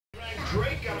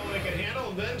Drake got all they could handle,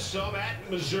 and then some at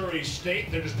Missouri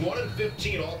State. They're just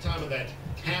 1-15 all time in that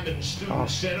Hammond Student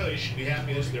Center. They should be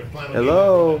happy this is their final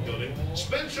Hello. game building.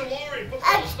 Spencer Laurie,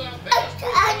 football style pass.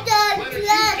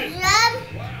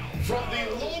 From the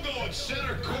logo at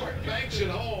center court, Banks at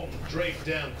home. Drake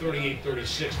down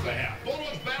 38-36 at the half.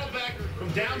 Bulldogs battle back from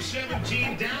down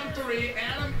 17, down 3.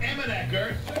 Adam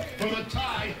Emenecker from a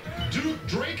tie.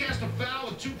 Drake has to foul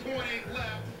with 2.8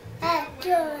 left.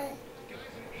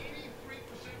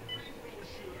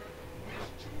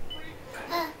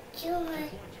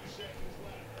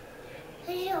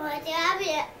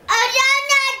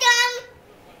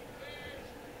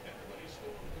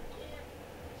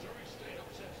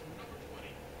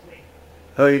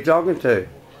 Who are you talking to?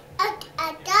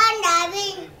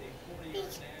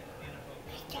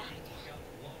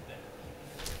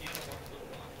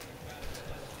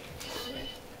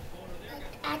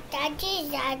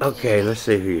 Okay, let's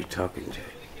see who you're talking to.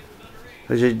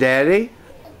 Is it Daddy?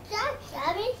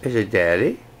 Is it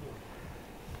Daddy?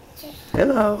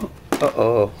 Hello.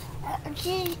 Uh-oh.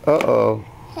 Uh-oh.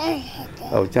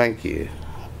 Oh, thank you.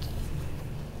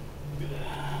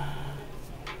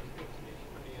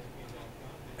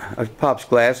 That's Pop's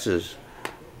glasses.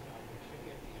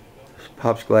 That's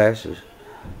Pop's glasses.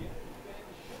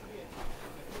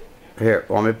 Here,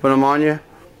 want me to put them on you?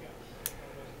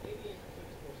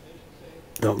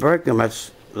 Don't break them.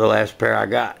 That's the last pair I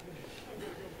got.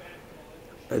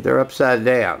 They're upside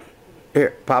down.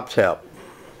 Here, Pop's help.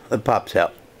 Let Pop's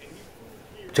help.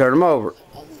 Turn them over.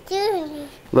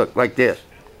 Look, like this.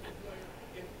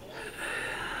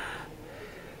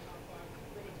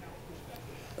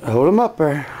 Hold them up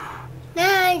there.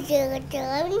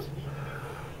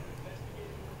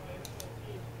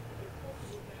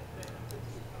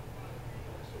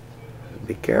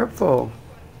 Be careful.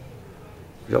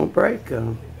 Don't break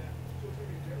them.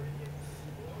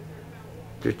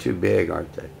 They're too big,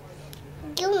 aren't they?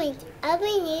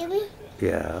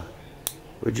 Yeah.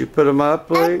 Would you put them up,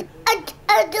 please?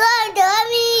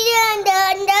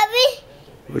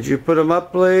 Would you put them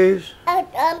up, please? Yeah.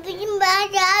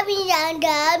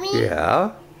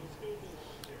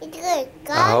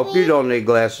 I hope you don't need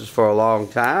glasses for a long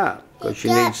time, because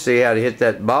you need to see how to hit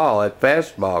that ball, that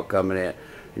fastball coming in.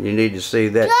 And you need to see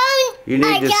that. You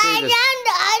need to see the.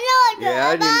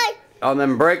 Yeah, on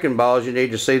them breaking balls, you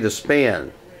need to see the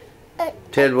spin.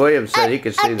 Ted Williams said he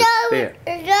could see the spin.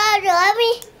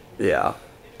 Yeah.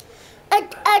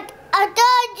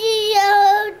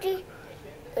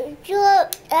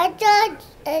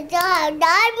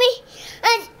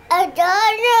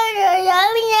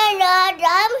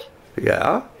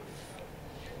 Yeah.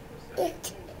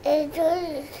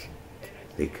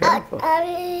 Be careful.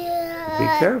 Be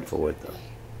careful with them.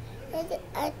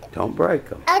 Don't break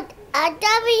them.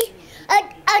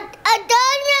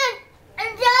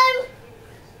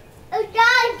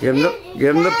 Give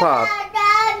him the pop.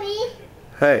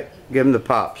 Hey, give him the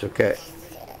pops, okay?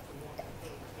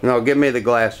 No, give me the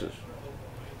glasses.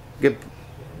 Give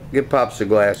Pops the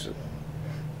glasses.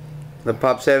 Let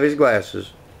Pops have his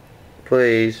glasses,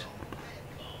 please.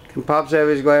 Can Pops have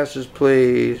his glasses,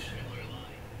 please?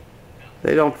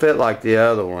 They don't fit like the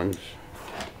other ones.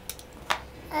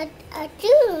 I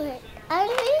do.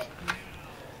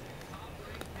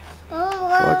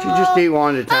 Why don't you just eat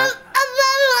one at a time?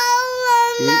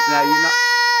 Now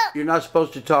you're not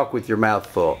supposed to talk with your mouth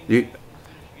full.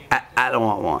 I don't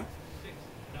want one.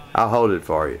 I'll hold it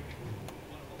for you.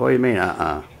 What do you mean,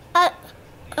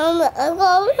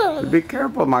 Be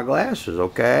careful of my glasses,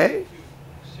 okay?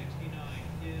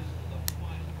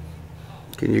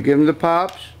 Can you give him the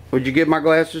pops? Would you give my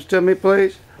glasses to me,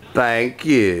 please? Thank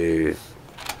you.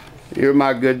 You're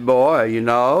my good boy, you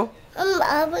know?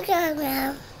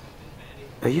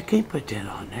 Oh, you can't put that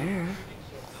on there.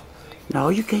 No,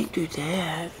 you can't do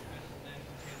that. You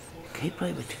can't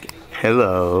play with the...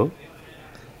 Hello.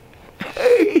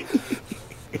 Hey.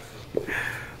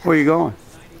 Where you going?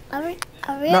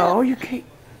 No, you can't.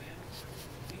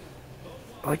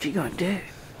 What you gonna do?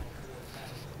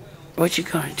 What you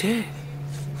gonna do?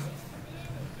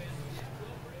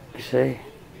 See?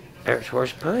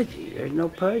 Where's Pudgy? There's no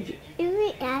Pudgy.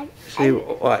 See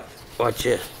what? Watch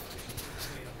this.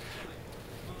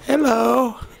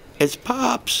 Hello. It's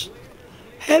Pops.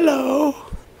 Hello.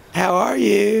 How are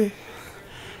you?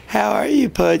 How are you,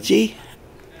 Pudgy?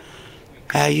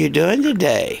 How you doing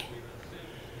today?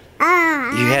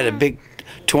 You had a big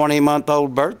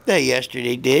 20-month-old birthday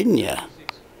yesterday, didn't you?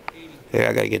 Here,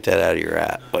 I gotta get that out of your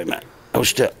eye. Wait a minute. Oh,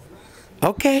 still.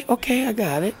 Okay, I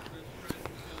got it.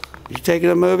 You taking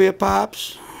a movie of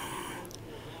Pops?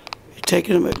 You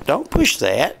taking a movie? Don't push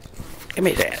that. Give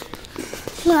me that.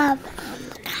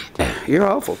 You're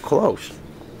awful close.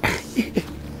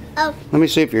 Oh. Let me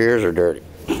see if your ears are dirty.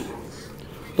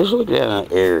 Just look down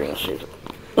that ear and see.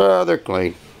 Oh, they're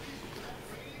clean.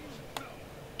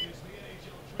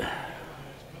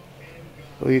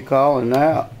 Who are you calling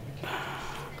now?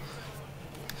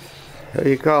 Who are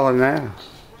you calling now?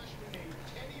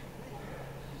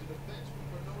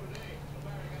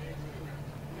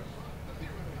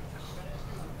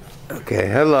 Okay,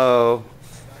 hello.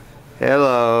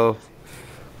 Hello.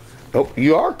 Oh,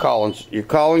 you are calling. You're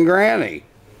calling Granny.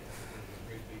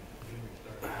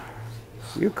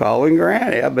 You're calling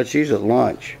Granny. I bet she's at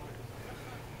lunch.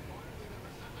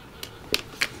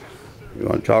 You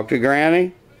want to talk to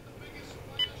Granny?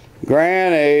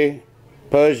 Granny,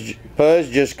 Pudge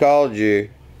just called you,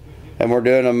 and we're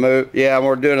doing a movie. Yeah,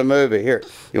 we're doing a movie. Here,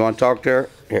 you want to talk to her?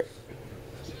 Here,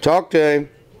 talk to him.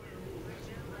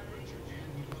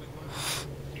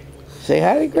 Say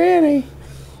hi to Granny.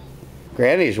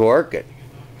 Granny's working.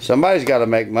 Somebody's got to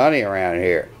make money around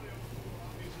here.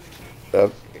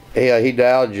 Yeah, he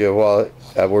dialed you while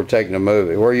we're taking a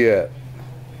movie. Where you at?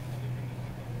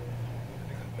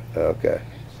 Okay.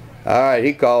 All right,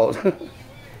 he called.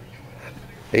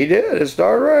 He did. It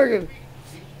started ringing.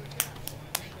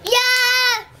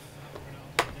 Yeah.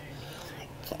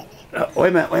 Wait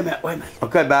a minute.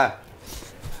 Okay, bye.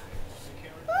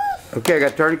 Okay, I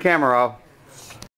got to turn the camera off.